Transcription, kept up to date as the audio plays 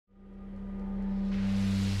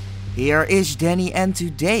Here is Danny, and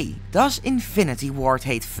today, does Infinity Ward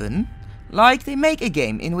hate fun? Like, they make a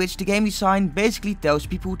game in which the game design basically tells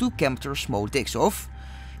people to capture small dicks off.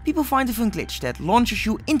 People find a fun glitch that launches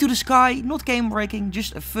you into the sky, not game breaking,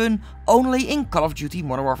 just a fun, only in Call of Duty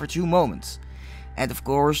Modern Warfare 2 moment. And of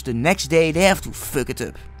course, the next day they have to fuck it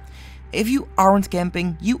up. If you aren't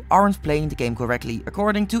camping, you aren't playing the game correctly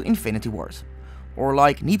according to Infinity Ward. Or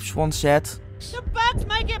like Neeps once said, the bugs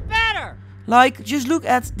make it better! Like, just look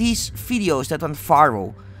at these videos that went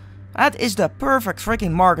viral. That is the perfect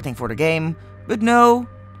freaking marketing for the game, but no,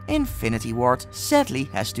 Infinity Ward sadly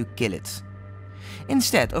has to kill it.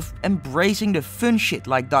 Instead of embracing the fun shit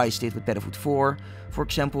like DICE did with Battlefield 4, for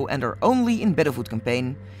example, and their only in Battlefield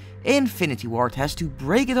campaign, Infinity Ward has to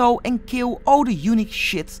break it all and kill all the unique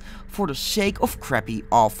shit for the sake of crappy,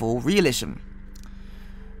 awful realism.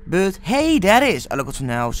 But hey, that is all I got for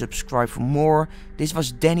now. Subscribe for more. This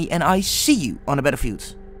was Danny and I see you on the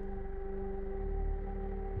battlefield.